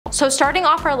So starting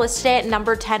off our list today at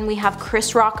number 10, we have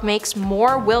Chris Rock makes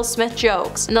more Will Smith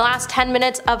jokes. In the last 10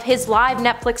 minutes of his live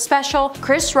Netflix special,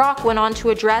 Chris Rock went on to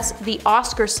address the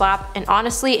Oscar slap, and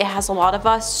honestly it has a lot of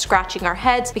us scratching our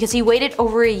heads because he waited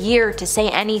over a year to say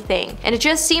anything, and it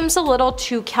just seems a little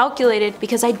too calculated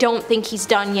because I don't think he's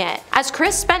done yet, as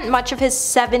Chris spent much of his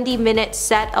 70-minute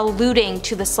set alluding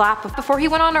to the slap before he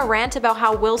went on a rant about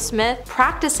how Will Smith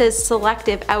practices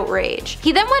selective outrage.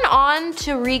 He then went on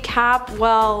to recap,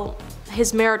 well,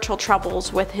 his marital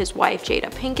troubles with his wife Jada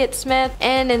Pinkett Smith,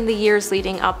 and in the years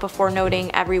leading up, before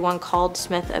noting everyone called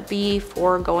Smith a B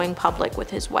for going public with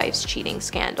his wife's cheating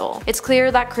scandal. It's clear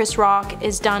that Chris Rock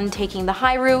is done taking the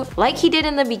high route like he did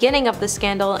in the beginning of the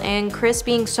scandal, and Chris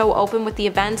being so open with the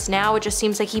events now, it just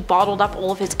seems like he bottled up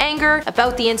all of his anger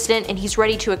about the incident and he's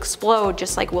ready to explode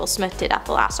just like Will Smith did at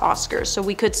the last Oscars, so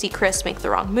we could see Chris make the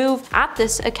wrong move at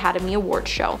this Academy Awards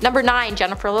show. Number 9,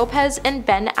 Jennifer Lopez and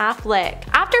Ben Affleck.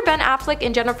 After Ben Affleck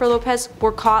and Jennifer Lopez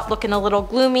were caught looking a little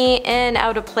gloomy and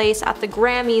out of place at the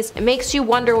Grammys, it makes you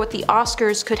wonder what the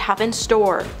Oscars could have in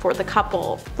store for the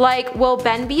couple. Like, will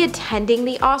Ben be attending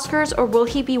the Oscars or will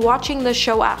he be watching the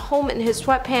show at home in his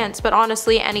sweatpants? But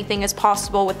honestly, anything is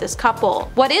possible with this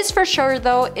couple. What is for sure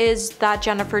though is that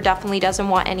Jennifer definitely doesn't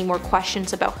want any more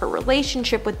questions about her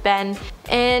relationship with Ben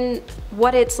and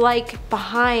what it's like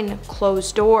behind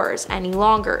closed doors any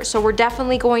longer. So we're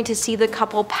definitely going to see the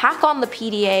couple pack on the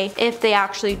PDA if they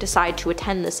actually decide to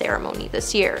attend the ceremony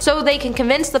this year, so they can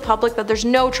convince the public that there's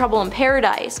no trouble in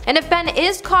paradise. And if Ben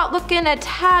is caught looking a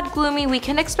tad gloomy, we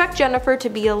can expect Jennifer to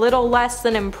be a little less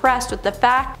than impressed with the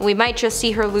fact. We might just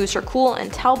see her lose her cool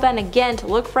and tell Ben again to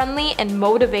look friendly and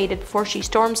motivated before she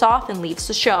storms off and leaves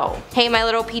the show. Hey my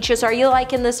little peaches, are you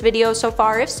liking this video so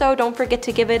far? If so, don't forget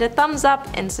to give it a thumbs up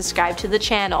and subscribe to the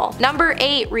channel. Number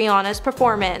 8, Rihanna's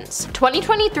performance.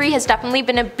 2023 has definitely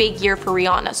been a big year for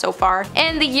Rihanna so far,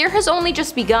 and the year has only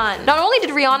just begun. Not only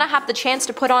did Rihanna have the chance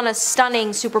to put on a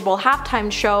stunning Super Bowl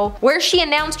halftime show where she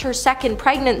announced her second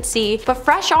pregnancy, but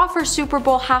fresh off her Super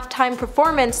Bowl halftime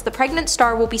performance, the pregnant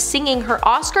star will be singing her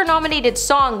Oscar-nominated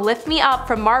song Lift Me Up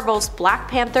from Marvel's Black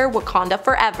Panther: Wakanda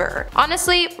Forever.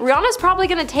 Honestly, Rihanna's probably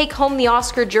gonna take home the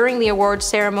Oscar during the awards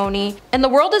ceremony, and the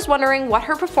world is wondering what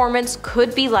her performance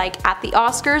could be like at the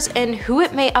Oscars and who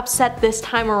it may upset this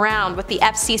time around. With the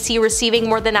FCC receiving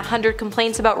more than 100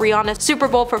 complaints about Rihanna's Super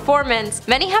Bowl performance,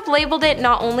 many have labeled it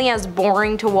not only as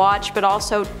boring to watch but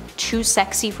also too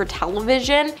sexy for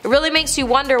television. It really makes you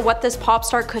wonder what this pop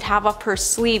star could have up her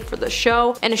sleeve for the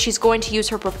show, and if she's going to use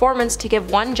her performance to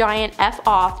give one giant F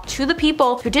off to the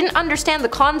people who didn't understand the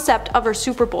concept of her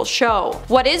Super Bowl show.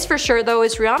 What is for sure though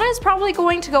is Rihanna is probably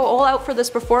going to go all out for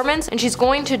this performance, and she's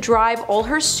going to drive all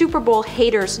her Super Bowl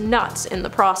haters nuts in the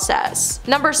process.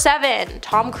 Number 7,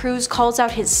 Tom Cruise calls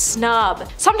out his snub.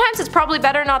 Sometimes it's probably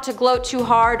better not to gloat too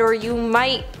hard or you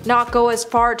might not go as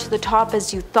far to the top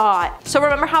as you thought. So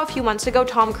remember how a few months ago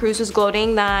Tom Cruise was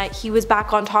gloating that he was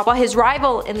back on top while his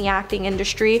rival in the acting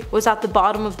industry was at the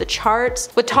bottom of the charts?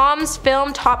 With Tom's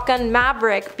film Top Gun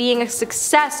Maverick being a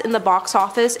success in the box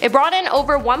office, it brought in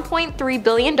over $1.3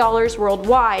 billion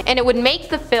worldwide, and it would make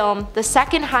the film the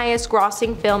second highest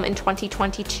grossing film in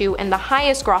 2022 and the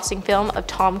highest grossing film of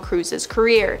Tom Cruise's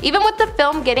career. Even with the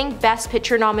film getting Best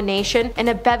Picture nomination and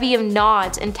a bevy of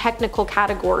nods in technical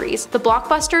categories, the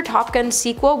blockbuster Top Gun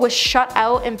sequel was shut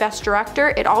out in Best Director.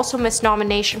 It also missed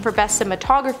nomination for Best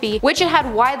Cinematography, which it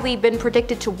had widely been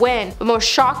predicted to win, but most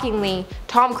shockingly,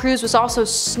 Tom Cruise was also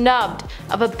snubbed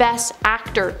of a Best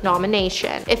Actor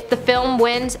nomination. If the film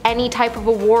wins any type of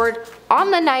award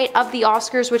on the night of the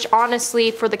Oscars, which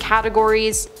honestly for the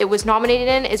categories it was nominated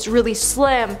in is really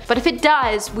slim, but if it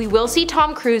does, we will see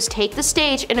Tom Cruise take the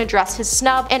stage and address his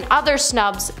snub and other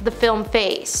snubs the film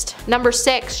faced. Number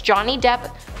 6, Johnny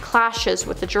Depp clashes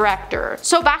with the director.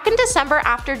 So back in December,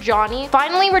 after Johnny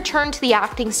finally returned to the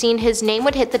acting scene, his name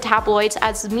would hit the tabloids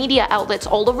as media outlets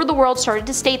all over the world started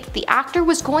to state that the actor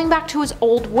was going back to his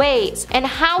old ways and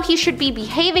how he should be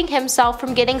behaving himself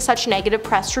from getting such negative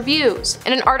press reviews.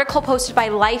 In an article posted by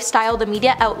Lifestyle, the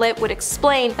media outlet would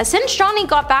explain that since Johnny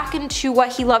got back into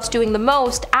what he loves doing the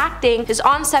most, acting, his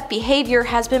on-set behavior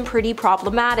has been pretty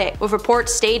problematic, with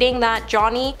reports stating that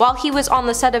Johnny, while he was on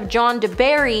the set of John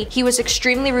DeBerry, he was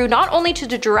extremely rude not only to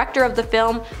the director of the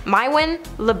film, Mywin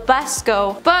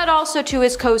Lebesco, but also to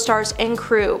his co-stars and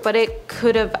crew. But it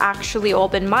could have actually all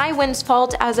been Mywin's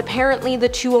fault, as apparently the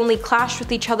two only clashed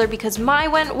with each other because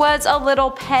Mywin was a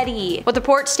little petty, with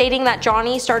reports stating that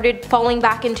Johnny started falling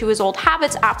back into his old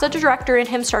habits after the director and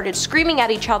him started screaming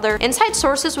at each other. Inside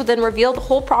sources would then reveal the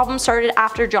whole problem started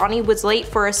after Johnny was late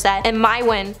for a set and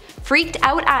Mywin freaked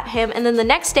out at him, and then the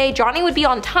next day Johnny would be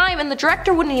on time and the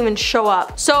director wouldn't even show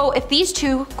up. So if these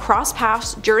two cross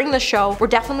paths during the show, we're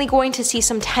definitely going to see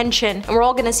some tension, and we're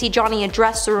all going to see Johnny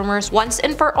address the rumors once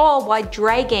and for all while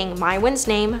dragging Mywin's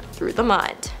name through the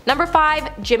mud. Number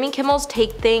 5. Jimmy Kimmel's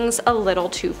take things a little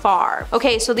too far.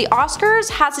 Okay, so the Oscars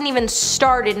hasn't even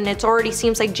started and it already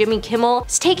seems like Jimmy Kimmel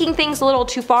is taking things a little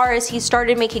too far as he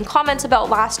started making comments about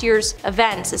last year's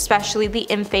events, especially the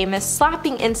infamous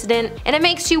slapping incident, and it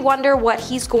makes you wonder what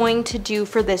he's going to do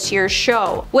for this year's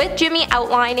show. With Jimmy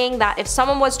outlining that if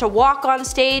someone was to walk on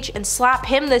stage and slap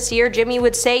him this year, Jimmy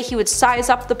would say he would size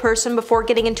up the person before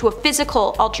getting into a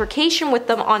physical altercation with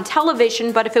them on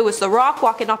television, but if it was The Rock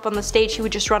walking up on the stage, he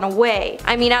would just run away.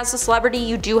 I mean, as a celebrity,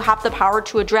 you do have the power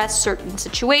to address certain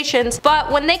situations,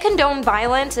 but when they condone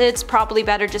violence, it's probably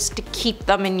better just to keep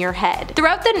them in your head.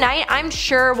 Throughout the night, I'm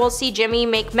sure we'll see Jimmy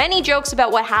make many jokes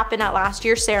about what happened at last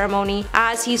year's ceremony,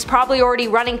 as he's probably already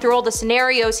running through all the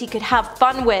scenarios he could have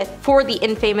fun with for the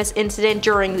infamous incident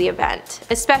during the event,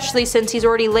 especially since he's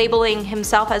already labeling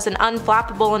himself as an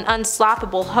unflappable and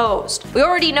unslappable host. We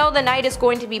already know the night is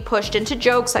going to be pushed into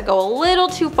jokes that go a little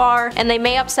too far, and they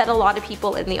may upset a lot of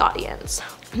people in the audience.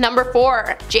 Number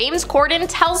 4. James Corden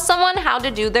tells someone how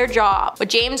to do their job. With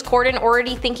James Corden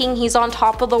already thinking he's on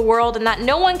top of the world and that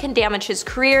no one can damage his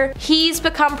career, he's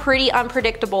become pretty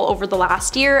unpredictable over the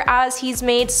last year as he's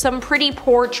made some pretty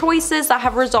poor choices that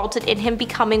have resulted in him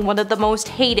becoming one of the most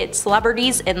hated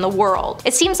celebrities in the world.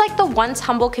 It seems like the once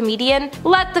humble comedian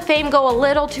let the fame go a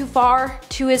little too far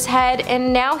to his head,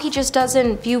 and now he just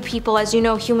doesn't view people as,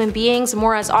 human beings,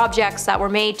 more as objects that were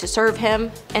made to serve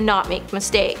him and not make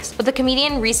mistakes. With the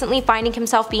comedian recently finding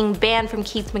himself being banned from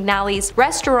Keith McNally's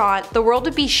restaurant, the world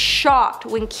would be shocked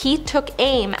when Keith took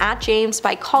aim at James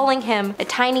by calling him a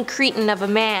tiny cretin of a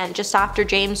man just after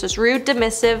James was rude,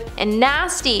 dismissive, and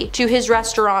nasty to his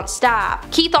restaurant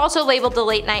staff. Keith also labeled the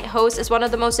late night host as one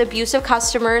of the most abusive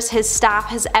customers his staff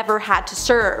has ever had to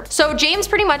serve. So James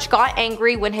pretty much got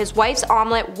angry when his wife's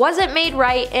omelet wasn't made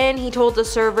right, and he told the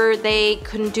server they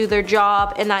couldn't do their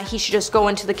job and that he should just go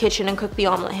into the kitchen and cook the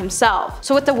omelet himself.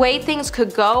 So with the way things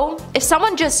could go, if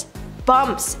someone just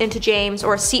bumps into James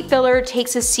or a seat filler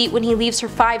takes his seat when he leaves for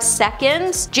 5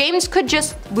 seconds, James could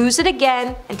just lose it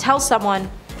again and tell someone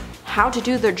how to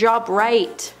do their job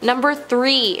right. Number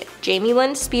 3. Jamie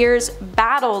Lynn Spears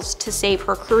battles to save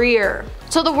her career.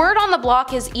 So the word on the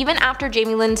block is even after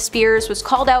Jamie Lynn Spears was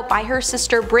called out by her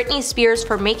sister Britney Spears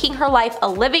for making her life a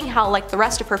living hell like the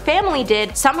rest of her family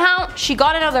did, somehow she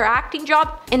got another acting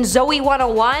job in Zoey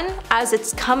 101 as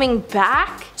it's coming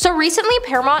back. So recently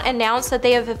Paramount announced that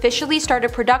they have officially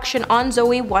started production on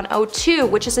Zoey 102,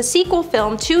 which is a sequel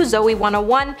film to Zoey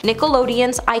 101,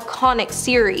 Nickelodeon's iconic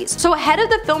series. So ahead of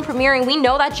the film premiering, we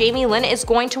know that Jamie Lynn is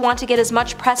going to want to get as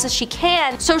much press as she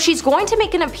can, so she's going to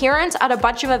make an appearance at a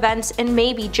bunch of events and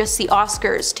maybe just the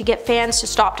Oscars to get fans to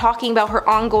stop talking about her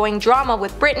ongoing drama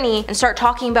with Britney and start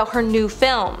talking about her new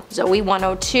film, Zoey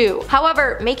 102.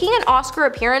 However, making an Oscar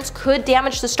appearance could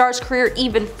damage the star's career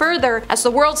even further, as the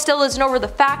world still isn't over the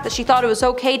fact that she thought it was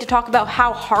okay to talk about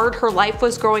how hard her life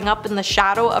was growing up in the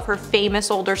shadow of her famous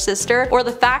older sister, or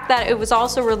the fact that it was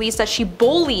also released that she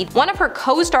bullied one of her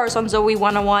co-stars on Zoey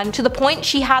 101 to the point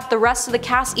she had the rest of the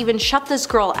cast even shut this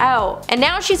girl out. And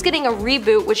now she's getting a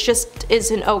reboot, which just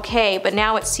isn't okay, but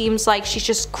now it seems like she's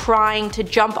just crying to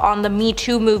jump on the Me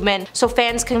Too movement so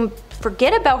fans can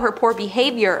forget about her poor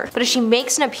behavior. But if she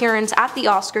makes an appearance at the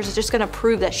Oscars, it's just gonna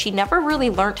prove that she never really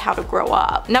learned how to grow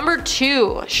up. Number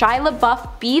 2. Shia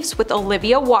LaBeouf beefs with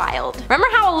Olivia Wilde. Remember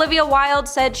how Olivia Wilde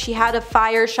said she had to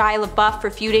fire Shia LaBeouf for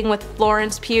feuding with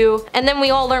Florence Pugh? And then we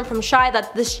all learned from Shia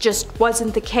that this just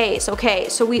wasn't the case. Okay,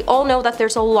 so we all know that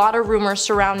there's a lot of rumors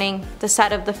surrounding the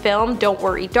set of the film Don't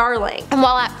Worry Darling. And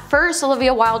while at first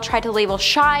Olivia Wilde tried to label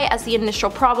Shia as the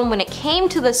initial problem when it came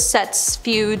to the set's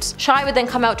feuds, Shia would then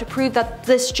come out to prove that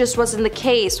this just wasn't the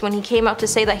case when he came out to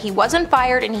say that he wasn't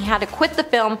fired and he had to quit the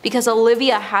film because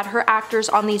Olivia had her actors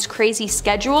on these crazy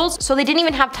schedules, so they didn't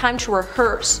even have time to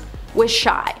rehearse with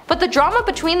Shia. But the drama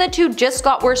between the two just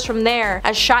got worse from there,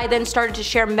 as Shia then started to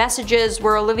share messages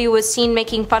where Olivia was seen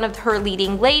making fun of her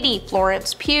leading lady,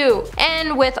 Florence Pugh.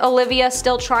 And with Olivia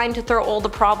still trying to throw all the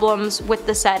problems with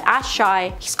the set at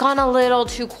Shia, he's gone a little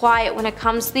too quiet when it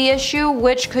comes to the issue,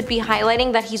 which could be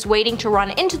highlighting that he's waiting to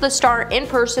run into the star in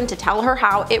person to tell her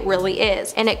how it really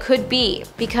is. And it could be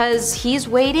because he's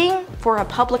waiting for a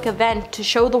public event to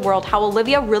show the world how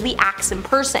Olivia really acts in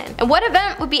person. And what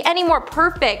event would be any more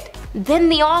perfect then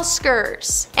the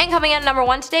Oscars. And coming in at number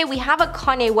 1 today, we have a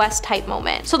Kanye West type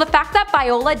moment. So the fact that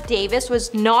Viola Davis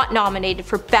was not nominated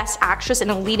for Best Actress in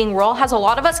a Leading Role has a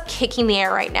lot of us kicking the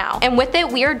air right now. And with it,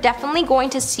 we are definitely going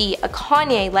to see a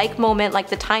Kanye-like moment like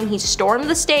the time he stormed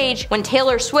the stage when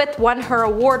Taylor Swift won her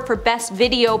award for Best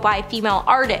Video by a Female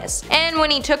Artist. And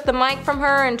when he took the mic from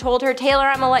her and told her, "Taylor,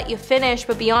 I'm gonna let you finish,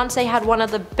 but Beyonce had one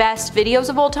of the best videos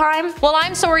of all time." Well,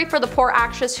 I'm sorry for the poor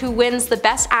actress who wins the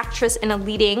Best Actress in a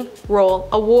Leading Role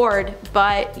award,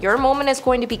 but your moment is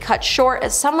going to be cut short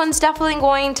as someone's definitely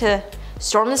going to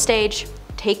storm the stage,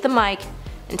 take the mic,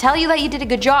 and tell you that you did a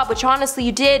good job, which honestly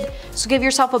you did, so give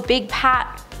yourself a big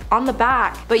pat on the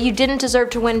back. But you didn't deserve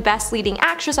to win Best Leading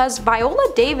Actress, as Viola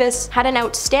Davis had an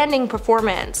outstanding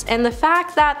performance, and the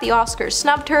fact that the Oscars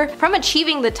snubbed her from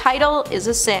achieving the title is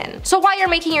a sin. So while you're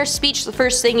making your speech, the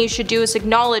first thing you should do is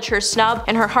acknowledge her snub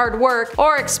and her hard work,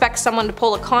 or expect someone to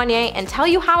pull a Kanye and tell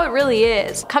you how it really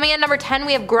is. Coming in at number 10,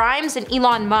 we have Grimes and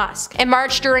Elon Musk. In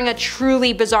March, during a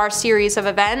truly bizarre series of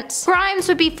events, Grimes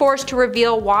would be forced to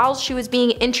reveal while she was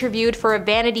being interviewed for a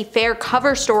Vanity Fair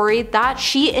cover story that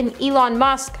she and Elon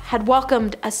Musk had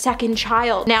welcomed a second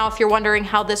child. Now, if you're wondering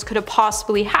how this could have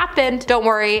possibly happened, don't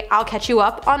worry, I'll catch you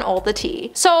up on all the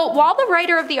tea. So while the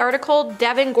writer of the article,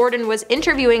 Devin Gordon, was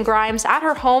interviewing Grimes at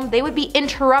her home, they would be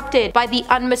interrupted by the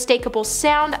unmistakable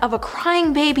sound of a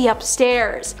crying baby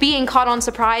upstairs. Being caught on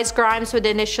surprise, Grimes would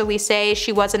initially say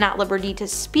she wasn't at liberty to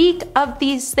speak of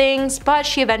these things, but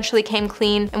she eventually came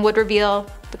clean and would reveal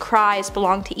the cries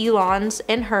belonged to Elon's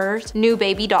and her new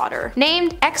baby daughter,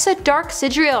 named Exa Dark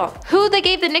Sidriel, who they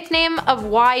gave the nickname of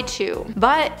Y to.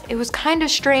 But it was kind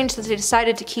of strange that they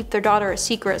decided to keep their daughter a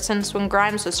secret, since when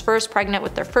Grimes was first pregnant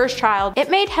with their first child, it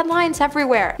made headlines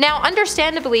everywhere. Now,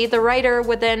 understandably, the writer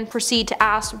would then proceed to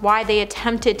ask why they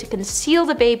attempted to conceal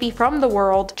the baby from the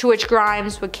world, to which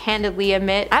Grimes would candidly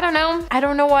admit, I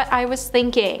don't know what I was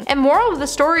thinking. And moral of the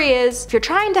story is, if you're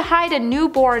trying to hide a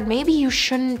newborn, maybe you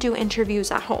shouldn't do interviews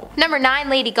at home. Number 9,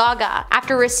 Lady Gaga.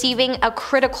 After receiving a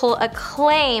critical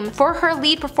acclaim for her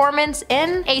lead performance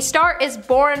in A Star Is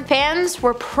Born, fans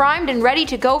were primed and ready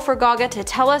to go for Gaga to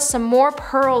tell us some more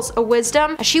pearls of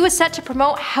wisdom, as she was set to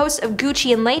promote House of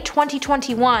Gucci in late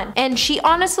 2021, and she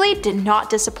honestly did not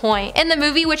disappoint. In the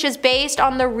movie, which is based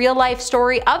on the real-life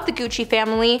story of the Gucci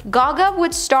family, Gaga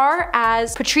would star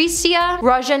as Patricia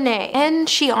Rajanet, and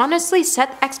she honestly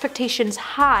set expectations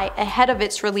high ahead of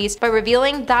its release by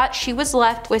revealing that she was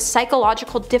left with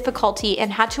psychological difficulty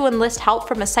and had to enlist help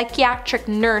from a psychiatric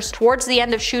nurse towards the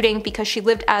end of shooting because she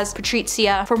lived as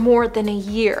Patricia for more than a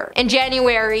year. In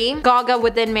January, Gaga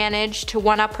would then manage to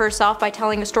one-up herself by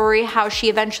telling a story how she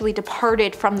eventually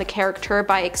departed from the character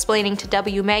by explaining to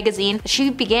W Magazine that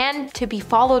she began to be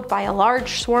followed by a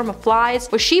large swarm of flies,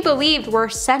 which she believed were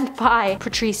sent by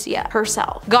Patricia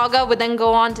herself. Gaga would then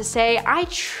go on to say, I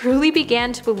truly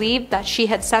began to believe that she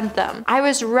had sent them. I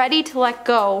was ready to let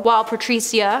go, while Patricia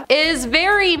is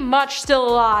very much still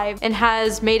alive and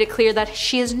has made it clear that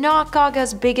she is not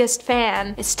Gaga's biggest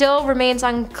fan. It still remains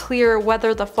unclear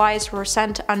whether the flies were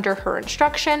sent under her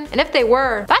instruction, and if they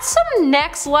were, that's some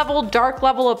next level dark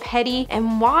level of petty,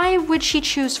 and why would she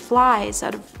choose flies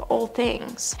out of all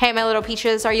things? Hey my little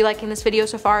peaches, are you liking this video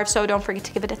so far? If so, don't forget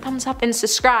to give it a thumbs up and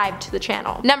subscribe to the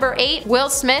channel. Number 8, Will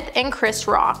Smith and Chris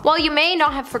Rock. While you may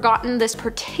not have forgotten this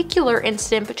particular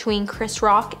incident between Chris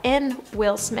Rock and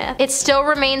Will Smith, it still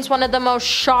remains one of the most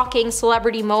shocking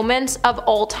celebrity moments of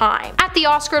all time. At the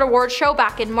Oscar award show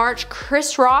back in March,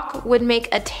 Chris Rock would make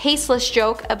a tasteless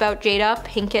joke about Jada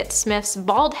Pinkett Smith's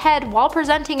bald head while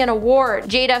presenting an award.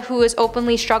 Jada, who has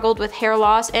openly struggled with hair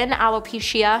loss and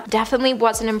alopecia, definitely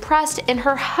wasn't impressed, and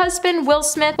her husband Will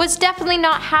Smith was definitely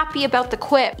not happy about the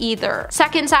quip either.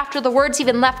 Seconds after the words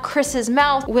even left Chris's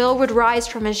mouth, Will would rise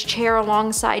from his chair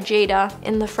alongside Jada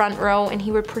in the front row, and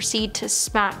he would proceed to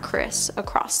smack Chris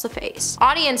across the face.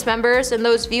 Audience members and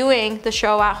those viewing the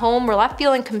show at home were left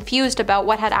feeling confused about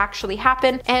what had actually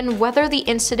happened and whether the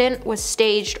incident was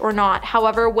staged or not.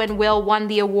 However, when Will won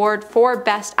the award for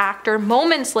Best Actor,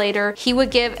 moments later, he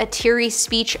would give a teary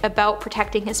speech about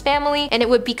protecting his family, and it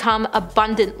would become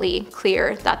abundantly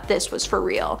clear that this was for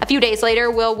real. A few days later,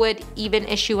 Will would even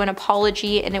issue an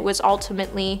apology, and it was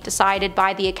ultimately decided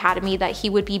by the Academy that he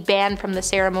would be banned from the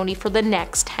ceremony for the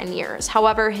next 10 years.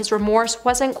 However, his remorse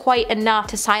wasn't quite enough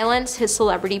to silence his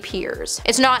celebrity peers.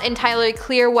 It's not entirely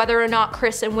clear whether or not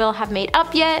Chris and Will have made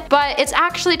up yet, but it's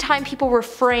actually time people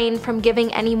refrain from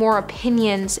giving any more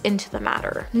opinions into the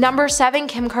matter. Number 7,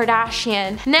 Kim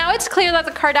Kardashian. Now, it's clear that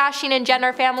the Kardashian and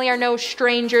Jenner family are no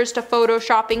strangers to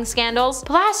photoshopping scandals,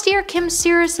 but Last year, Kim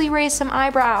seriously raised some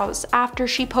eyebrows after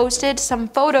she posted some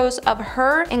photos of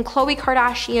her and Khloe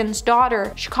Kardashian's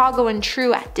daughter, Chicago and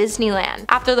True, at Disneyland.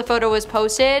 After the photo was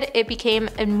posted, it became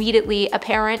immediately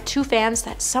apparent to fans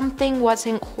that something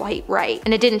wasn't quite right.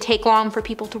 And it didn't take long for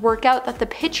people to work out that the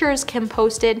pictures Kim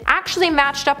posted actually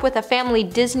matched up with a family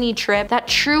Disney trip that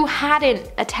True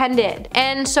hadn't attended.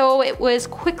 And so it was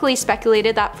quickly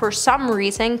speculated that for some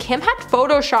reason, Kim had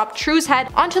photoshopped True's head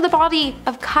onto the body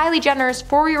of Kylie Jenner's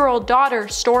 4-year-old daughter,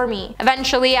 Stormi.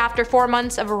 Eventually, after 4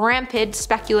 months of rampant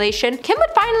speculation, Kim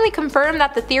would finally confirm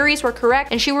that the theories were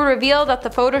correct, and she would reveal that the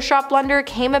Photoshop blunder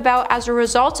came about as a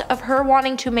result of her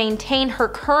wanting to maintain her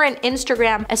current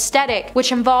Instagram aesthetic,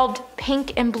 which involved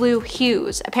pink and blue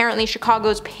hues. Apparently,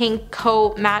 Chicago's pink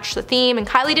coat matched the theme, and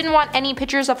Kylie didn't want any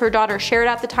pictures of her daughter shared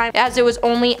at the time, as it was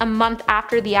only a month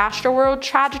after the Astroworld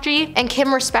tragedy, and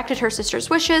Kim respected her sister's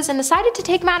wishes and decided to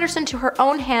take matters into her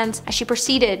own hands as she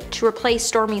proceeded to replace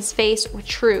Stormi's face with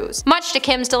True's. Much to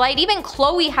Kim's delight, even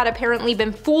Khloe had apparently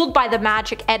been fooled by the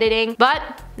magic editing, but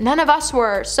none of us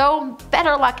were, so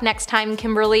better luck next time,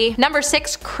 Kimberly. Number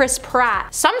 6, Chris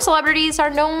Pratt. Some celebrities are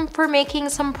known for making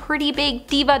some pretty big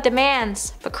diva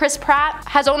demands, but Chris Pratt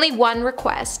has only one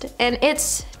request, and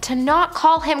it's to not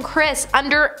call him Chris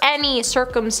under any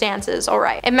circumstances.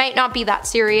 Alright, it might not be that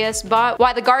serious, but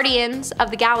why the Guardians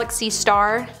of the Galaxy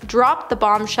star dropped the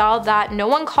bombshell that no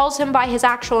one calls him by his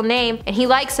actual name, and he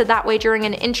likes it that way during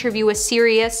an interview with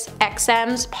Sirius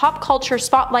XM's Pop Culture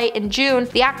Spotlight in June,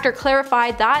 the actor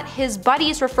clarified that his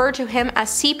buddies refer to him as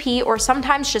CP or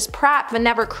sometimes just Pratt but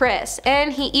never Chris,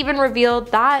 and he even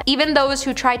revealed that even those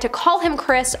who tried to call him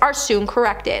Chris are soon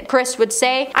corrected. Chris would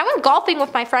say, "I went golfing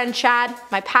with my friend Chad,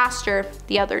 my pastor,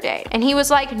 the other day, and he was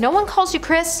like, 'No one calls you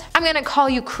Chris, I'm gonna call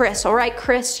you Chris, alright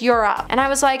Chris, you're up.' And I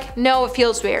was like, 'No, it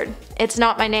feels weird. It's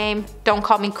not my name, don't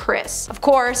call me Chris.' Of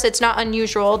course, it's not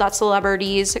unusual that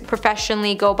celebrities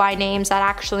professionally go by names that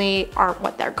actually aren't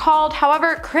what they're called.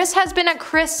 However, Chris has been a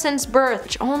Chris since birth,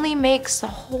 which only makes the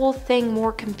whole thing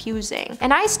more confusing.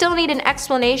 And I still need an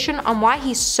explanation on why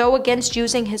he's so against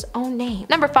using his own name."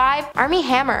 Number 5, Armie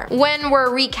Hammer. When we're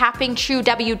recapping true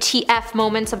WTF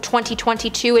moments of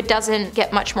 2022, it doesn't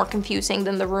get much more confusing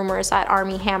than the rumors that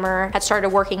Armie Hammer had started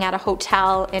working at a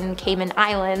hotel in Cayman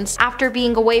Islands after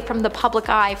being away from the public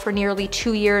eye for nearly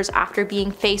 2 years after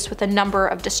being faced with a number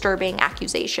of disturbing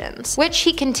accusations, which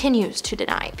he continues to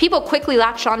deny. People quickly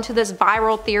latched onto this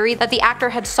viral theory that the actor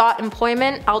had sought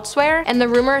employment elsewhere, and the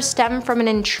rumors stem from an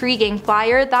intriguing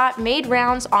flyer that made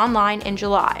rounds online in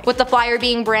July. With the flyer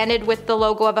being branded with the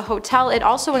logo of a hotel, it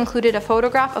also included a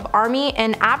photograph of Armie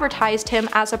and advertised him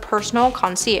as a personal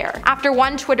concierge. After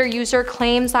one Twitter user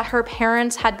claims that her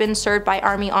parents had been served by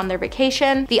Armie on their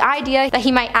vacation, the idea that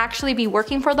he might actually be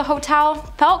working for the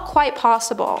hotel felt quite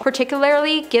possible,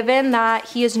 particularly given that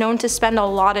he is known to spend a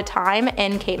lot of time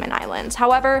in Cayman Islands.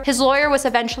 However, his lawyer was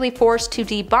eventually forced to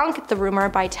debunk the rumor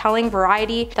by telling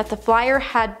Variety that the flyer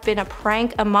had been a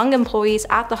prank among employees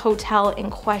at the hotel in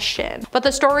question. But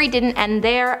the story didn't end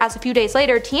there, as a few days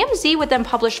later, TMZ would then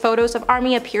publish photos of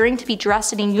Armie appearing to be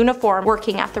dressed in a uniform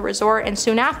working at the resort, and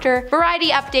soon after, Variety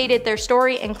updated their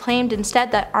story and claimed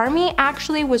instead that Armie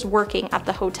actually was working at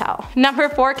the hotel. Number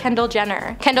 4, Kendall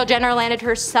Jenner. Kendall Jenner landed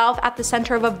herself at the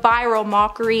center of a viral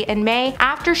mockery in May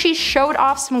after she showed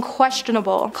off some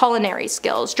questionable culinary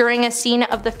skills during a scene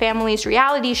of the family's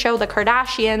reality show The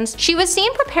Kardashians. She was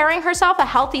seen preparing herself a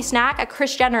healthy snack at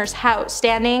Kris Jenner's house.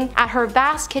 Standing at her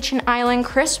vast kitchen island,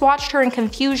 Kris watched her in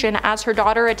confusion as her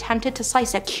daughter attempted to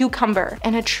slice a cucumber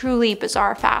in a truly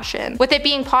bizarre fashion. With it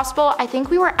being possible, I think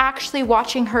we were actually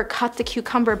watching her cut the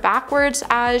cucumber backwards,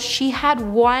 as she had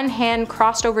one hand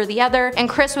crossed over the other, and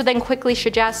Kris would then quickly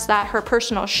suggest that her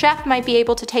personal chef might be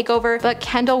able to take over, but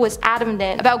Kendall was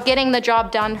adamant about getting the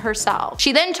job done herself.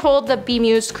 She then told the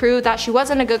Bemused crew that she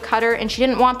wasn't a good cutter and she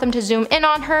didn't want them to zoom in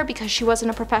on her because she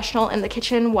wasn't a professional in the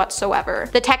kitchen whatsoever.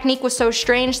 The technique was so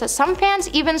strange that some fans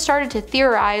even started to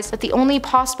theorize that the only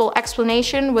possible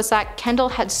explanation was that Kendall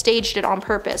had staged it on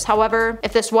purpose. However,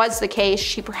 if this was the case,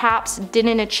 she perhaps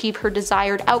didn't achieve her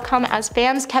desired outcome, as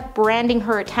fans kept branding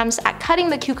her attempts at cutting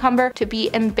the cucumber to be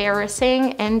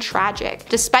embarrassing and tragic.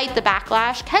 Despite the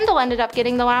backlash, Kendall ended up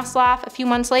getting the last laugh a few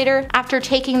months later after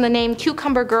taking the name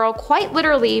Cucumber Girl quite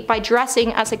literally by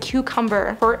dressing as a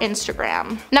cucumber for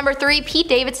Instagram. Number 3, Pete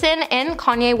Davidson Kardashian and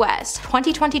Kanye West.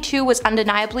 2022 was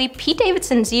undeniably Pete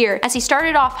Davidson's year, as he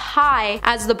started off high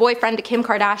as the boyfriend to Kim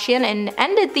Kardashian and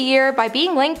ended the year by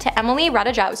being linked to Emily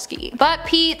Ratajkowski. But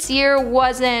Pete's year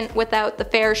wasn't without the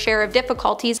fair share of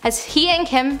difficulties, as he and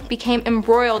Kim became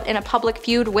embroiled in a public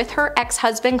feud with her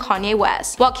ex-husband Kanye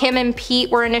West. While Kim and Pete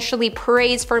were initially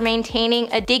praised for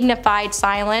maintaining a dignified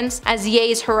silence, as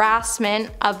Ye's harassment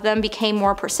of them became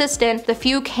more persistent, the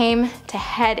feud came to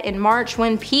head in March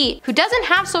when Pete, who doesn't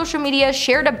have social media,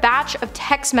 shared a batch of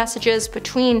text messages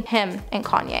between him and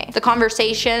Kanye. The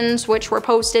conversations, which were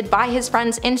posted by his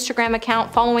friend's Instagram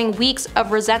account following weeks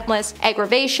of relentless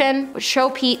aggravation, would show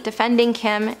Pete defending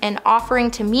Kim and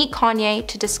offering to meet Kanye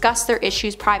to discuss their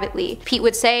issues privately. Pete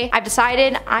would say, "I've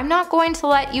decided I'm not going to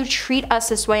let you treat us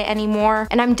this way anymore,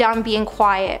 and I'm done being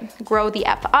quiet. Grow the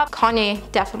F up." Kanye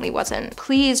definitely wasn't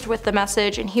pleased with the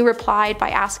message, and he replied by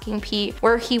asking Pete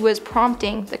where he was,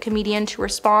 prompting the comedian to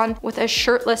respond with a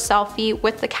shirtless selfie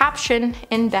with the caption,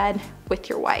 "In bed with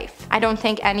your wife." I don't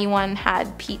think anyone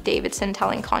had Pete Davidson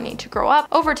telling Kanye to grow up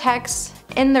over text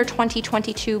in their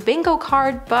 2022 bingo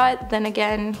card, but then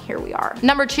again, here we are.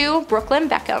 Number 2, Brooklyn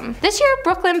Beckham. This year,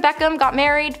 Brooklyn Beckham got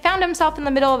married, found himself in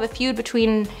the middle of a feud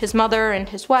between his mother and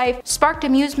his wife, sparked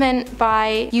amusement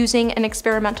by using an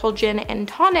experimental gin and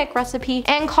tonic recipe,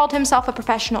 and called himself a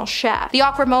professional chef. The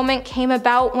awkward moment came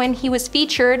about when he was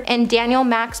featured in Daniel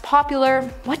Mack's popular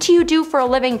 "What Do You Do for a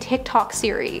Living" TikTok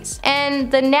series.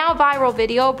 And the now viral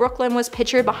video, Brooklyn was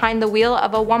pictured behind the wheel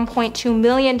of a $1.2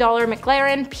 million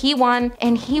McLaren P1,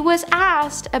 and he was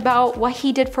asked about what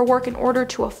he did for work in order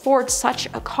to afford such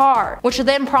a car, which would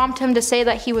then prompt him to say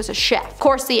that he was a chef. Of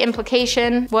course, the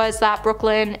implication was that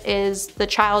Brooklyn is the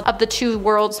child of the two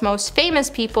world's most famous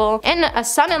people and a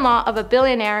son-in-law of a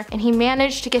billionaire, and he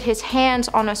managed to get his hands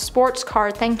on a sports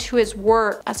car thanks to his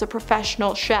work as a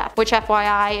professional chef, which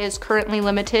FYI is currently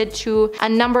limited to a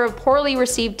number of poorly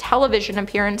received television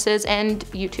appearances and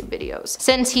YouTube videos.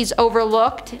 Since he's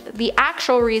overlooked the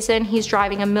actual reason he's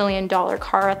driving $1 million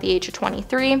car at the age of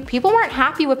 23, people weren't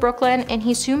happy with Brooklyn, and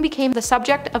he soon became the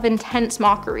subject of intense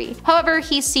mockery. However,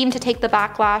 he seemed to take the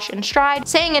backlash in stride,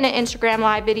 saying in an Instagram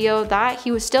live video that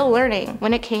he was still learning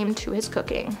when it came to his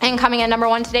cooking. And coming at number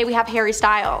 1 today, we have Harry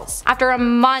Styles. After a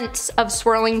month of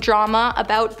swirling drama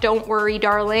about Don't Worry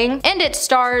Darling and its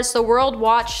stars, the world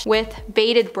watched with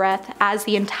bated breath as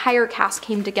the entire cast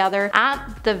came together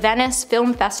at the Venice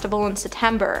Film Festival in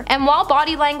September. And while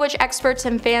body language experts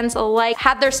and fans alike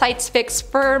had their sights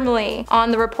fixed firmly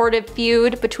on the reported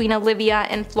feud between Olivia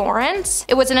and Florence,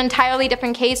 it was an entirely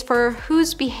different case for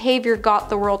whose behavior got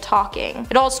the world talking.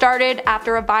 It all started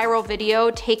after a viral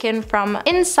video taken from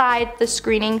inside the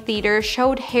screening theater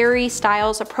showed Harry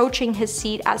Styles approaching his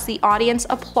seat as the audience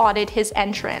applauded his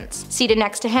entrance. Seated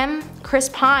next to him, Chris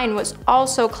Pine was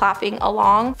also clapping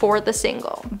along for the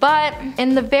single. But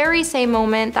in the very same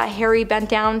moment that Harry bent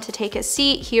down to take his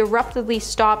seat, he abruptly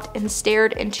stopped and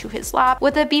stared into his lap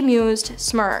with a bemused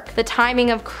smirk. The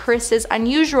timing of Chris's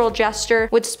unusual gesture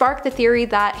would spark the theory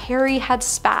that Harry had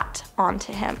spat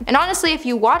onto him. And honestly, if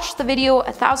you watch the video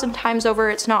 1,000 times over,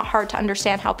 it's not hard to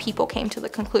understand how people came to the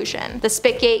conclusion. The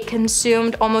Spitgate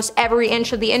consumed almost every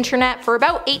inch of the internet for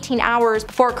about 18 hours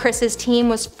before Chris's team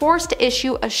was forced to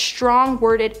issue a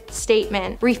strong-worded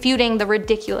statement refuting the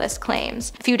ridiculous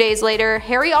claims. A few days later,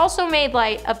 Harry also made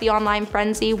light of the online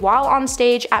frenzy while on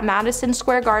stage at Madison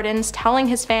Square Gardens, telling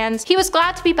his fans he was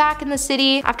glad to be back in the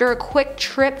city after a quick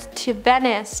trip to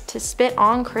Venice to spit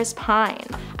on Chris Pine.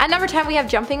 At number 10, we have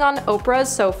jumping on Oprah's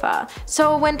sofa.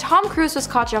 So when Tom Cruise was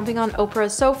caught jumping on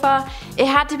Oprah's sofa, it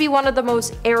had to be one of the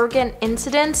most arrogant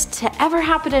incidents to ever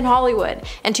happen in Hollywood.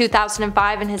 In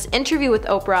 2005, in his interview with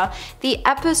Oprah, the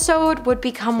episode would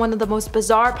become one of the most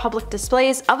bizarre public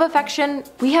displays of affection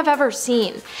we have ever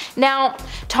seen. Now,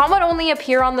 Tom would only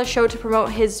appear on the show to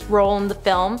promote his role in the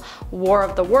film War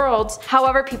of the Worlds.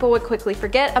 However, people would quickly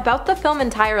forget about the film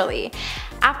entirely,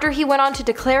 after he went on to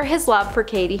declare his love for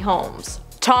Katie Holmes.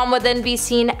 Tom would then be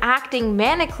seen acting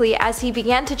manically as he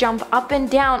began to jump up and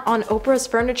down on Oprah's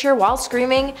furniture while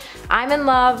screaming, "I'm in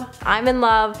love, I'm in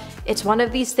love. It's one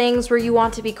of these things where you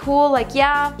want to be cool, like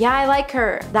yeah, I like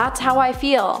her. That's how I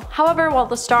feel." However, while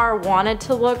the star wanted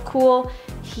to look cool,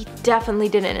 he definitely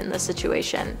didn't in this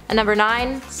situation. And number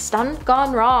 9, stunt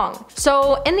gone wrong.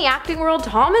 So in the acting world,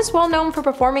 Tom is well known for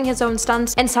performing his own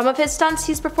stunts, and some of his stunts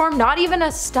he's performed, not even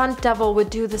a stunt devil would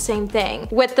do the same thing.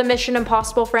 With the Mission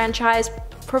Impossible franchise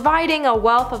providing a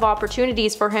wealth of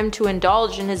opportunities for him to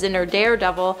indulge in his inner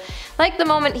daredevil, like the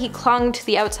moment he clung to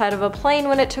the outside of a plane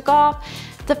when it took off,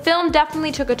 the film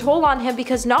definitely took a toll on him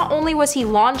because not only was he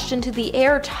launched into the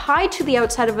air tied to the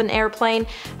outside of an airplane,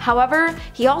 however,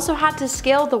 he also had to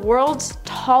scale the world's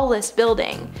tallest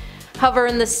building. However,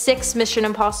 in the 6th Mission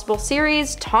Impossible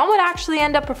series, Tom would actually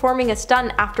end up performing a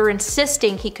stunt after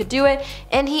insisting he could do it,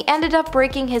 and he ended up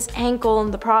breaking his ankle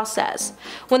in the process.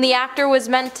 When the actor was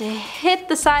meant to hit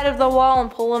the side of the wall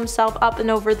and pull himself up and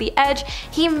over the edge,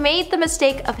 he made the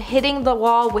mistake of hitting the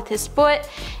wall with his foot,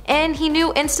 and he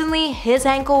knew instantly his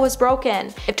ankle was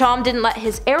broken. If Tom didn't let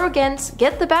his arrogance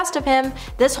get the best of him,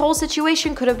 this whole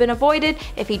situation could have been avoided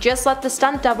if he just let the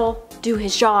stunt double do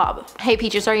his job. Hey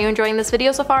Peaches, are you enjoying this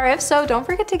video so far? If so, don't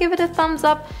forget to give it a thumbs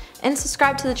up and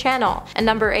subscribe to the channel. And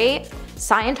number 8,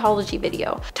 Scientology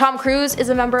video. Tom Cruise is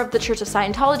a member of the Church of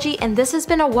Scientology, and this has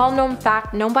been a well-known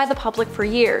fact known by the public for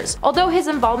years. Although his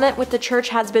involvement with the church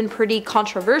has been pretty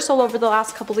controversial over the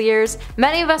last couple of years,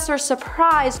 many of us are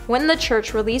surprised when the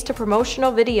church released a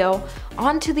promotional video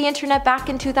onto the internet back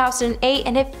in 2008,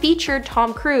 and it featured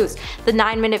Tom Cruise. The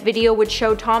 9-minute video would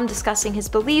show Tom discussing his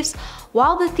beliefs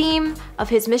while the theme of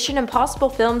his Mission Impossible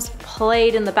films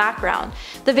played in the background.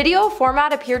 The video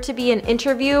format appeared to be an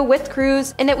interview with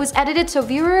Cruise, and it was edited so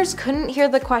viewers couldn't hear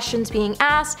the questions being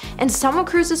asked, and some of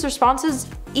Cruise's responses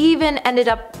even ended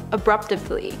up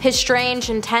abruptly. His strange,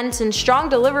 intense, and strong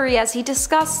delivery as he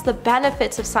discussed the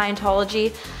benefits of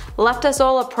Scientology left us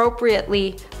all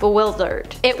appropriately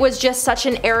bewildered. It was just such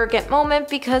an arrogant moment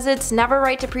because it's never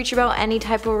right to preach about any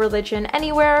type of religion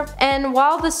anywhere, and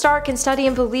while the star can study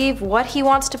and believe what he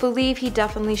wants to believe, he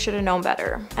definitely should have known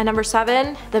better. And number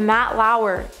 7, the Matt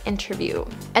Lauer interview.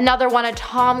 Another one of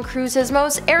Tom Cruise's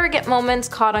most arrogant moments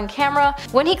caught on camera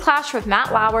when he clashed with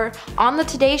Matt Lauer on the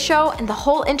Today Show, and the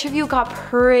whole interview got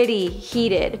pretty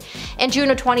heated. In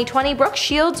June of 2020, Brooke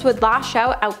Shields would lash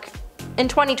out at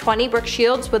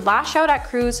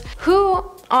Cruise,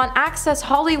 who on Access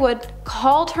Hollywood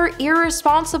called her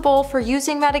irresponsible for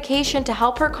using medication to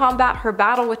help her combat her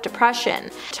battle with depression.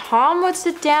 Tom would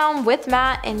sit down with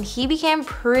Matt and he became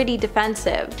pretty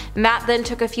defensive. Matt then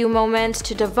took a few moments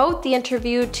to devote the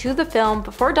interview to the film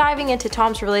before diving into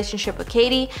Tom's relationship with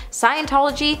Katie,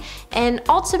 Scientology, and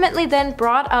ultimately then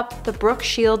brought up the Brooke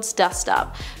Shields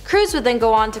dust-up. Cruise would then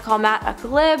go on to call Matt a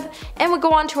glib and would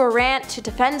go on to a rant to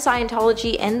defend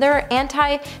Scientology and their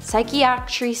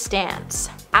anti-psychiatry stance.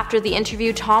 After the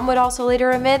interview, Tom would also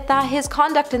later admit that his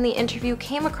conduct in the interview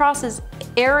came across as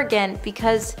arrogant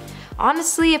because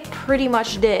honestly, it pretty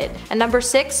much did. And number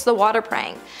 6, the water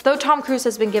prank. Though Tom Cruise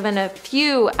has been given a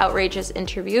few outrageous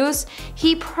interviews,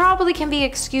 he probably can be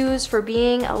excused for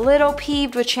being a little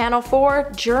peeved with Channel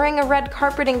 4 during a red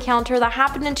carpet encounter that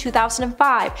happened in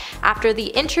 2005 after the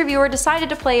interviewer decided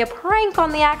to play a prank on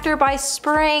the actor by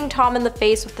spraying Tom in the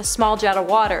face with a small jet of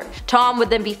water. Tom would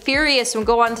then be furious and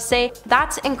go on to say,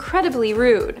 "That's incredibly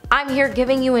rude. I'm here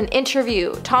giving you an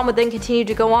interview." Tom would then continue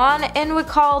to go on and would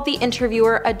call the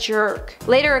interviewer a jerk.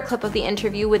 Later, a clip of the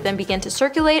interview would then begin to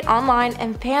circulate online,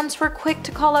 and fans were quick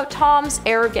to call out Tom's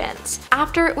arrogance.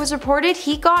 After it was reported,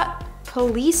 he got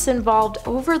police involved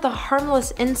over the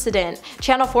harmless incident.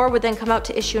 Channel 4 would then come out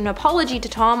to issue an apology to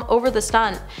Tom over the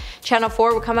stunt. Channel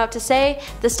 4 would come out to say,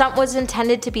 "The stunt was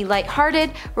intended to be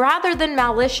lighthearted rather than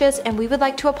malicious, and we would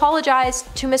like to apologize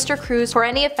to Mr. Cruise for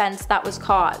any offense that was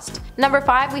caused." Number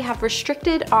 5, we have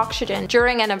restricted oxygen.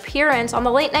 During an appearance on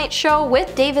the Late Night Show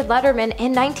with David Letterman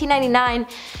in 1999,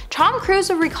 Tom Cruise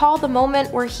would recall the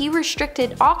moment where he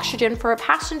restricted oxygen for a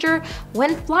passenger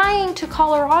when flying to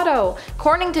Colorado.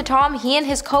 According to Tom, he and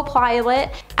his co-pilot,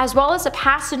 as well as a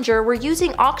passenger, were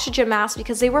using oxygen masks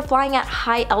because they were flying at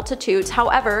high altitudes.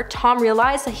 However, Tom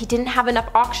realized that he didn't have enough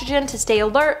oxygen to stay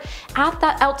alert at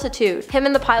that altitude. Him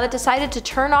and the pilot decided to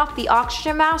turn off the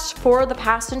oxygen masks for the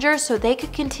passengers so they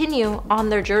could continue on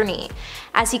their journey.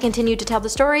 As he continued to tell the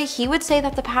story, he would say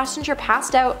that the passenger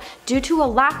passed out due to a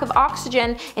lack of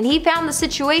oxygen, and he found the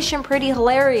situation pretty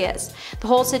hilarious. The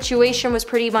whole situation was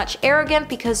pretty much arrogant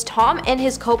because Tom and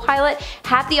his co-pilot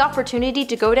had the opportunity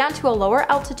to go down to a lower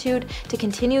altitude to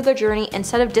continue their journey.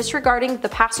 Instead of disregarding the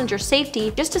passenger's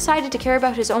safety, just decided to care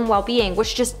about his own well-being,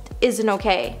 which just isn't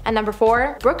okay. And number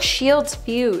 4, Brooke Shields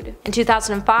feud. In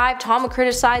 2005, Tom would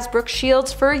criticize Brooke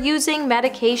Shields for using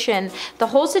medication. The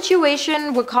whole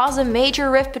situation would cause a major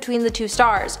rift between the two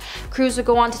stars. Cruise would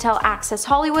go on to tell Access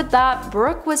Hollywood that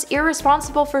Brooke was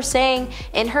irresponsible for saying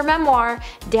in her memoir,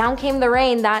 Down Came the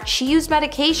Rain, that she used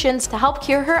medications to help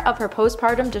cure her of her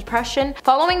postpartum depression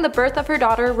following the birth of her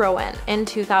daughter Rowan in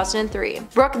 2003.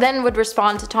 Brooke then would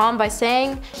respond to Tom by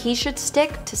saying he should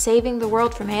stick to saving the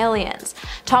world from aliens.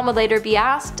 Tom would later be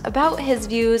asked about his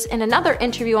views in another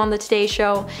interview on the Today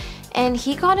Show, and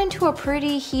he got into a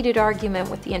pretty heated argument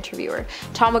with the interviewer.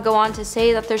 Tom would go on to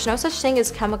say that there's no such thing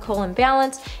as chemical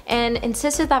imbalance and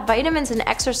insisted that vitamins and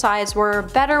exercise were a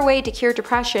better way to cure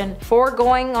depression before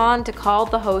going on to call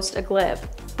the host a glib.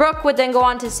 Brooke would then go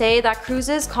on to say that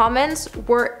Cruz's comments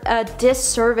were a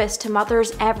disservice to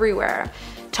mothers everywhere.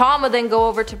 Tom would then go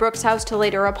over to Brooke's house to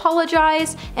later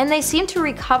apologize, and they seemed to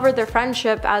recover their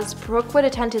friendship as Brooke would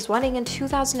attend his wedding in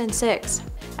 2006.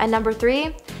 At number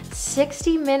 3,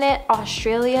 60 Minute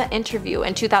Australia interview.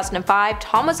 In 2005,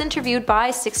 Tom was interviewed by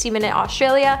 60 Minute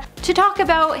Australia to talk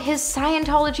about his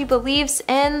Scientology beliefs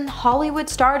and Hollywood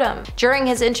stardom. During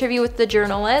his interview with the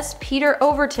journalist, Peter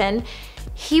Overton,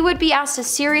 he would be asked a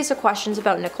series of questions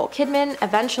about Nicole Kidman.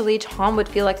 Eventually, Tom would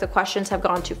feel like the questions have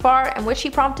gone too far, in which he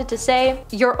prompted to say,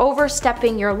 "You're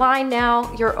overstepping your line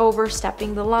now, you're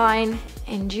overstepping the line,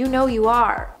 and you know you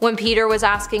are." When Peter was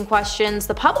asking questions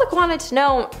the public wanted to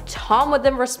know, Tom would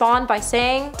then respond by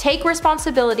saying, "Take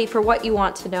responsibility for what you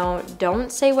want to know.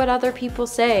 Don't say what other people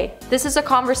say. This is a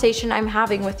conversation I'm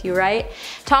having with you, right?"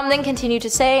 Tom then continued to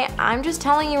say, "I'm just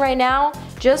telling you right now,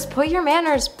 just put your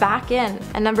manners back in."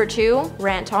 And number 2,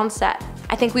 rant on set.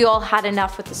 I think we all had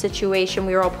enough with the situation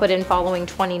we were all put in following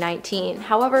 2019.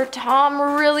 However, Tom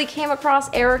really came across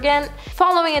arrogant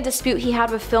following a dispute he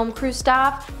had with film crew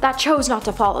staff that chose not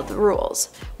to follow the rules.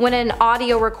 When an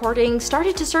audio recording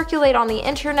started to circulate on the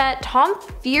internet, Tom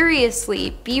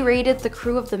furiously berated the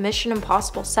crew of the Mission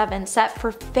Impossible 7 set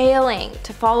for failing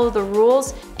to follow the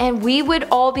rules, and we would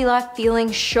all be left feeling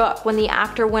shook when the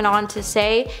actor went on to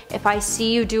say, "If I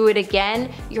see you do it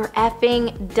again, you're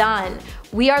effing done.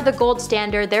 We are the gold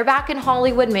standard. They're back in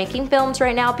Hollywood making films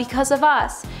right now because of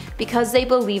us. Because they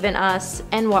believe in us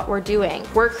and what we're doing.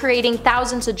 We're creating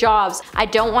thousands of jobs. I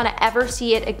don't want to ever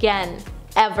see it again.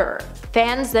 Ever."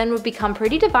 Fans then would become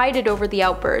pretty divided over the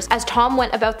outburst, as Tom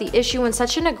went about the issue in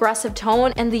such an aggressive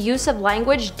tone and the use of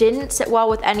language didn't sit well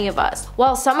with any of us.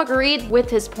 While some agreed with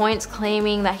his points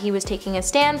claiming that he was taking a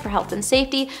stand for health and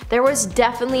safety, there was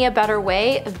definitely a better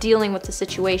way of dealing with the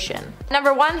situation.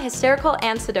 Number 1, hysterical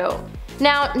antidote.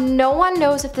 Now, no one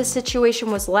knows if this situation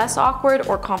was less awkward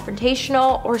or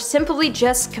confrontational or simply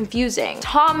just confusing.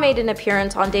 Tom made an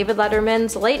appearance on David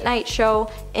Letterman's late night show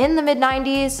in the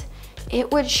mid-90s.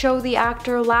 It would show the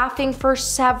actor laughing for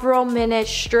several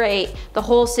minutes straight. The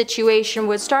whole situation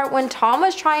would start when Tom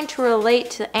was trying to relate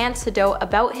to Antidote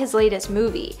about his latest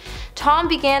movie. Tom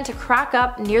began to crack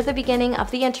up near the beginning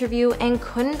of the interview and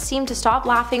couldn't seem to stop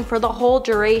laughing for the whole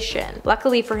duration.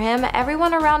 Luckily for him,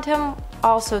 everyone around him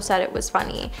also said it was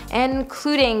funny,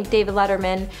 including David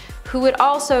Letterman, who would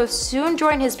also soon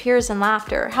join his peers in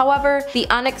laughter. However, the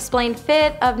unexplained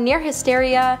fit of near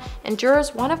hysteria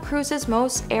endures one of Cruz's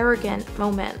most arrogant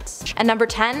moments. At number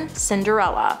 10,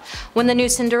 Cinderella. When the new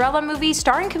Cinderella movie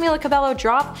starring Camila Cabello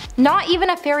dropped, not even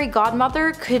a fairy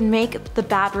godmother could make the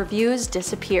bad reviews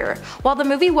disappear. While the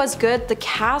movie was good, the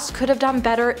cast could have done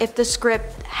better if the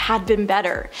script had been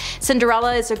better.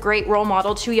 Cinderella is a great role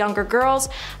model to younger girls.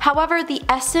 However, the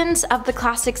essence of the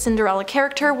classic Cinderella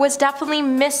character was definitely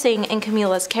missing in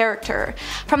Camila's character.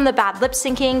 From the bad lip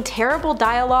syncing, terrible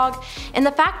dialogue, and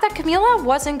the fact that Camila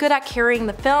wasn't good at carrying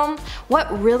the film,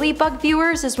 what really bugged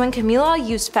viewers is when Camila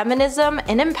used feminism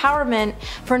and empowerment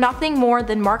for nothing more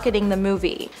than marketing the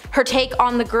movie. Her take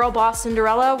on the girl boss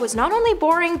Cinderella was not only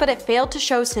boring, but it failed to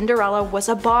show Cinderella was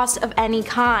a boss of any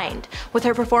kind, with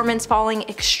her performance falling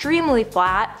extremely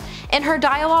flat, and her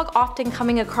dialogue often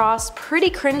coming across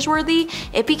pretty cringeworthy.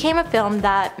 It became a film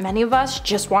that many of us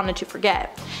just wanted to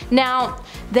forget. Now,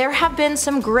 there have been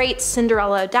some great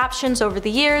Cinderella adaptations over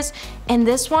the years, and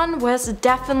this one was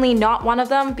definitely not one of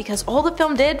them because all the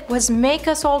film did was make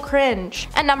us all cringe.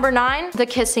 At number 9, The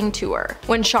Kissing Tour.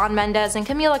 When Shawn Mendes and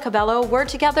Camila Cabello were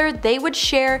together, they would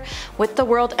share with the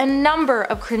world a number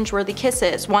of cringeworthy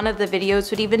kisses. One of the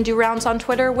videos would even do rounds on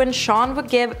Twitter when Shawn would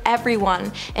give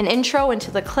everyone an intro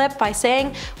into the clip by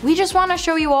saying, "We just want to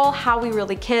show you all how we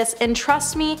really kiss," and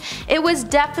trust me, it was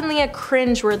definitely a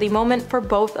cringeworthy moment for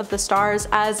both of the stars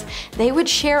as they would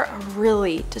share a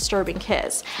really disturbing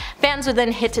kiss. Fans would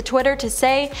then hit to Twitter to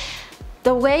say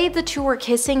the way the two were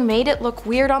kissing made it look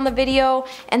weird on the video,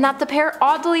 and that the pair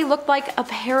oddly looked like a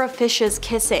pair of fishes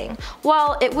kissing.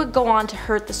 While it would go on to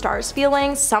hurt the stars'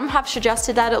 feelings, some have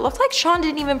suggested that it looked like Shawn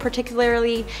didn't even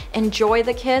particularly enjoy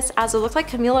the kiss, as it looked like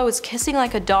Camila was kissing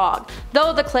like a dog.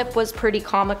 Though the clip was pretty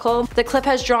comical, the clip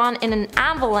has drawn in an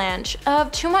avalanche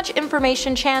of too much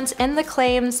information chants and the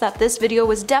claims that this video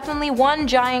was definitely one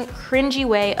giant cringy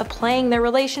way of playing their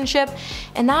relationship,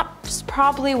 and that's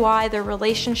probably why their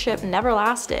relationship never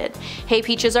lasted. Hey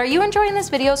Peaches, are you enjoying this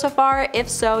video so far? If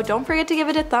so, don't forget to give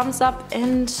it a thumbs up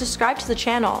and subscribe to the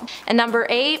channel. And number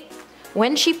 8,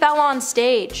 When She Fell on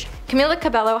Stage. Camila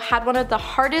Cabello had one of the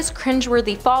hardest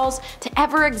cringeworthy falls to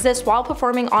ever exist while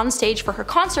performing on stage for her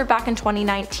concert back in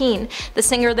 2019. The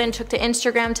singer then took to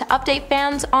Instagram to update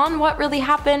fans on what really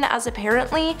happened, as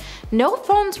apparently no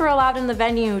phones were allowed in the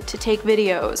venue to take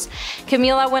videos.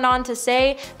 Camila went on to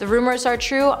say, "The rumors are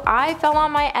true, I fell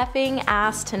on my effing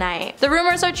ass tonight." The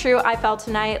rumors are true, I fell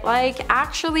tonight. Like,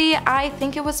 actually, I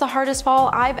think it was the hardest fall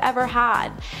I've ever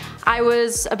had. I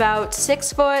was about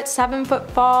 6 foot, 7 foot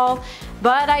fall,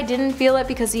 but I didn't feel it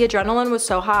because the adrenaline was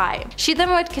so high. She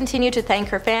then would continue to thank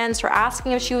her fans for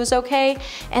asking if she was okay,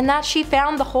 and that she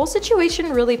found the whole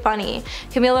situation really funny.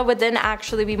 Camila would then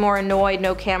actually be more annoyed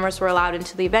no cameras were allowed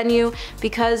into the venue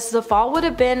because the fall would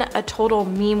have been a total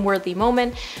meme-worthy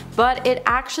moment, but it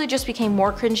actually just became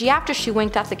more cringy after she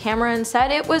winked at the camera and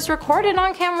said it was recorded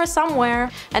on camera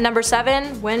somewhere. And number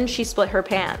 7, when she split her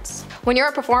pants. When you're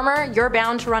a performer, you're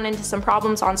bound to run into some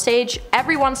problems on stage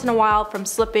every once in a while, from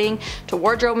slipping to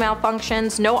wardrobe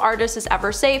malfunctions. No artist is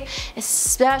ever safe,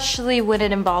 especially when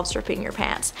it involves ripping your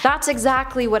pants. That's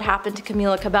exactly what happened to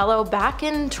Camila Cabello back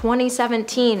in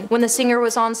 2017 when the singer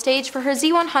was on stage for her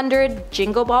Z100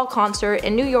 Jingle Ball concert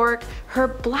in New York. Her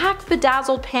black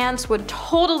bedazzled pants would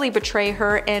totally betray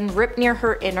her and rip near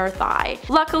her inner thigh.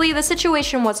 Luckily, the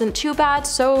situation wasn't too bad,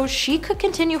 so she could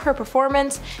continue her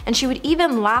performance, and she would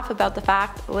even laugh about the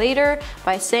fact later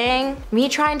by saying, "Me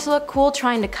trying to look cool,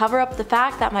 trying to cover up the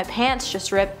fact that my pants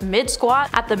just ripped mid-squat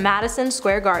at the Madison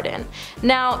Square Garden."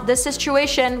 Now, this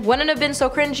situation wouldn't have been so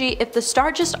cringy if the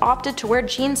star just opted to wear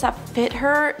jeans that fit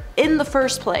her in the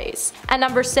first place. At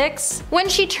number 6, when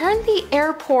she turned the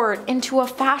airport into a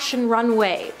fashion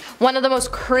runway. One of the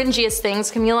most cringiest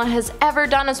things Camila has ever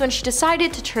done is when she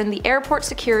decided to turn the airport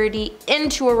security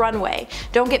into a runway.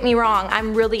 Don't get me wrong,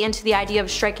 I'm really into the idea of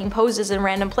striking poses in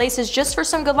random places just for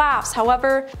some good laughs.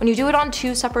 However, when you do it on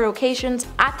 2 separate occasions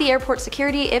at the airport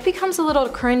security, it becomes a little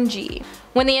cringy.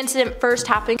 When the incident first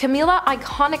happened, Camila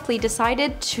iconically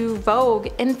decided to vogue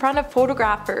in front of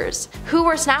photographers who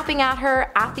were snapping at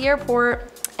her at the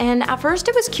airport. And at first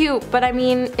it was cute, but I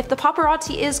mean, if the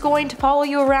paparazzi is going to follow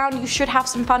you around, you should have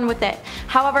some fun with it.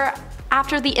 However,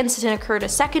 after the incident occurred a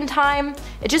second time,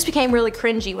 it just became really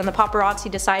cringy when the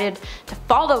paparazzi decided to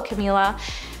follow Camila.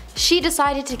 She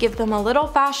decided to give them a little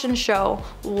fashion show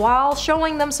while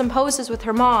showing them some poses with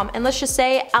her mom, and let's just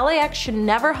say LAX should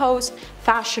never host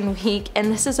Fashion Week,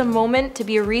 and this is a moment to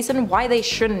be a reason why they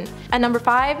shouldn't. At number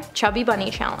 5, Chubby Bunny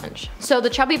Challenge. So the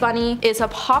Chubby Bunny is a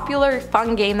popular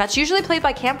fun game that's usually played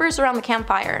by campers around the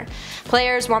campfire.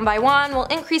 Players one by one will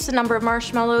increase the number of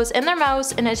marshmallows in their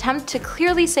mouths in an attempt to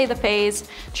clearly say the phrase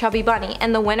Chubby Bunny,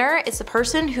 and the winner is the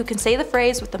person who can say the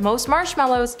phrase with the most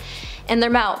marshmallows in their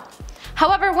mouth.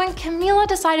 However, when Camila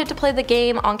decided to play the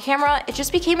game on camera, it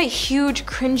just became a huge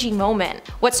cringy moment.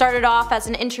 What started off as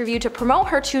an interview to promote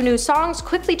her 2 new songs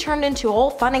quickly turned into all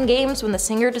fun and games when the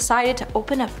singer decided to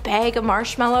open a bag of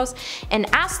marshmallows and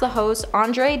ask the host,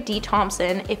 Andre D.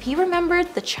 Thompson, if he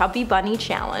remembered the Chubby Bunny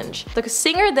Challenge. The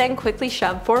singer then quickly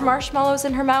shoved 4 marshmallows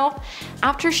in her mouth.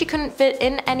 After she couldn't fit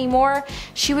in anymore,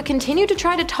 she would continue to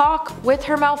try to talk with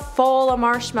her mouth full of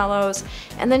marshmallows,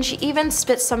 and then she even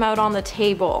spit some out on the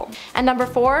table. And number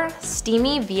 4,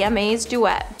 Steamy VMAs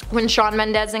Duet. When Shawn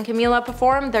Mendes and Camila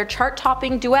performed their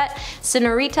chart-topping duet,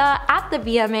 Senorita, at the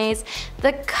VMAs,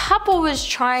 the couple was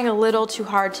trying a little too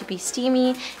hard to be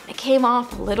steamy, and it came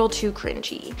off a little too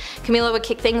cringy. Camila would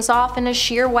kick things off in a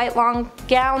sheer white long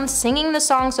gown, singing the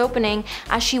song's opening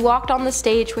as she walked on the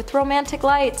stage with romantic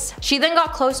lights. She then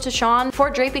got close to Shawn before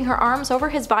draping her arms over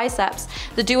his biceps.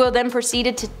 The duo then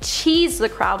proceeded to tease the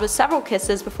crowd with several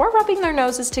kisses before rubbing their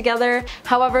noses together.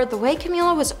 However, the way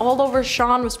Camila was all over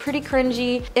Shawn was pretty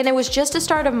cringy, and it was just a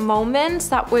start of moments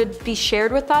that would be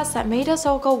shared with us that made us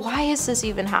all go, why is this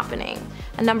even happening?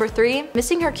 And number 3,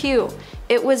 missing her cue.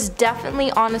 It was definitely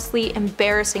honestly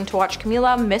embarrassing to watch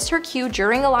Camila miss her cue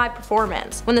during a live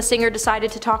performance. When the singer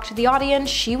decided to talk to the audience,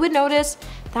 she would notice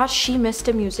that she missed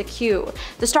a music cue.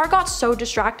 The star got so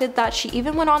distracted that she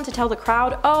even went on to tell the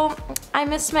crowd, "Oh, I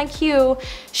missed my cue."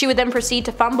 She would then proceed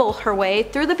to fumble her way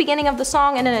through the beginning of the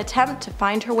song in an attempt to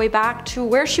find her way back to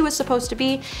where she was supposed to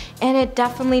be, and it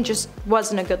definitely just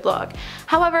wasn't a good look.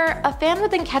 However, a fan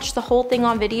would then catch the whole thing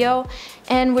on video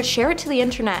and would share it to the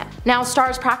internet. Now,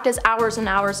 stars practice hours and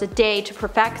hours a day to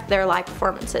perfect their live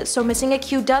performances, so missing a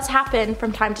cue does happen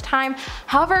from time to time.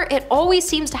 However, it always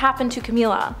seems to happen to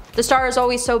Camila. The star is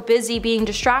always so busy being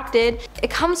distracted,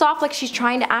 it comes off like she's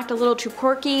trying to act a little too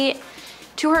quirky,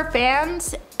 to her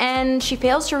fans, and she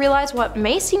fails to realize what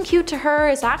may seem cute to her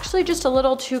is actually just a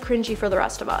little too cringy for the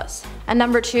rest of us. And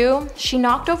number 2, she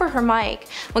knocked over her mic.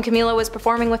 When Camila was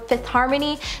performing with Fifth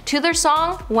Harmony to their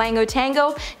song Wango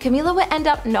Tango, Camila would end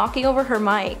up knocking over her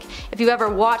mic. If you ever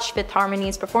watched Fifth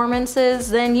Harmony's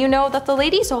performances, then you know that the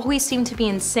ladies always seem to be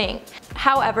in sync.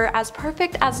 However, as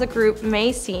perfect as the group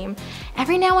may seem,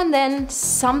 every now and then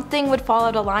something would fall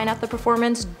out of line at the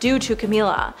performance due to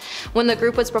Camila. When the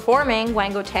group was performing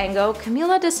Wango Tango,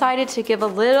 Camila decided to give a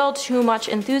little too much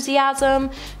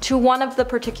enthusiasm to one of the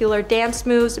particular dance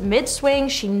moves. Mid-swing,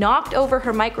 she knocked over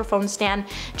her microphone stand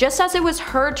just as it was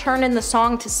her turn in the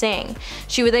song to sing.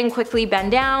 She would then quickly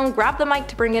bend down, grab the mic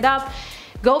to bring it up,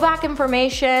 go back in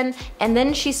formation, and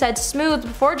then she said smooth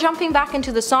before jumping back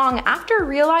into the song after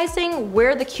realizing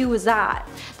where the cue was at.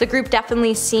 The group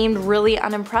definitely seemed really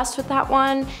unimpressed with that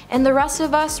one, and the rest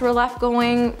of us were left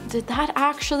going, did that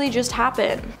actually just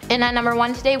happen? And at number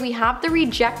 1 today we have the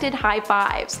rejected high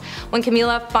fives. When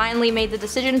Camila finally made the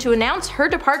decision to announce her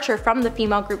departure from the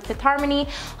female group Fifth Harmony,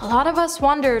 a lot of us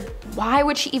wondered, why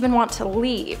would she even want to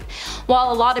leave?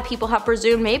 While a lot of people have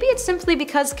presumed maybe it's simply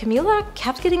because Camila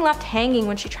kept getting left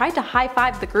hanging when she tried to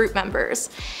high-five the group members.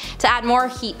 To add more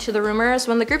heat to the rumors,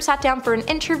 when the group sat down for an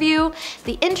interview,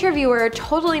 the interviewer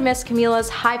totally missed Camila's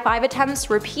high-five attempts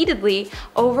repeatedly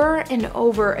over and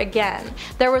over again.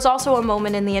 There was also a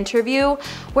moment in the interview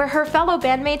where her fellow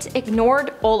bandmates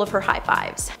ignored all of her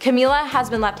high-fives. Camila has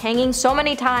been left hanging so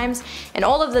many times, and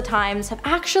all of the times have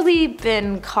actually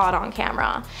been caught on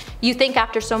camera. You think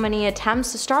after so many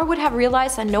attempts, the star would have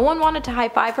realized that no one wanted to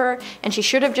high-five her, and she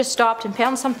should have just stopped and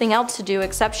found something else to do,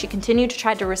 except she continued to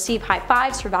try to receive high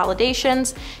fives for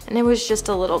validations, and it was just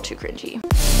a little too cringy.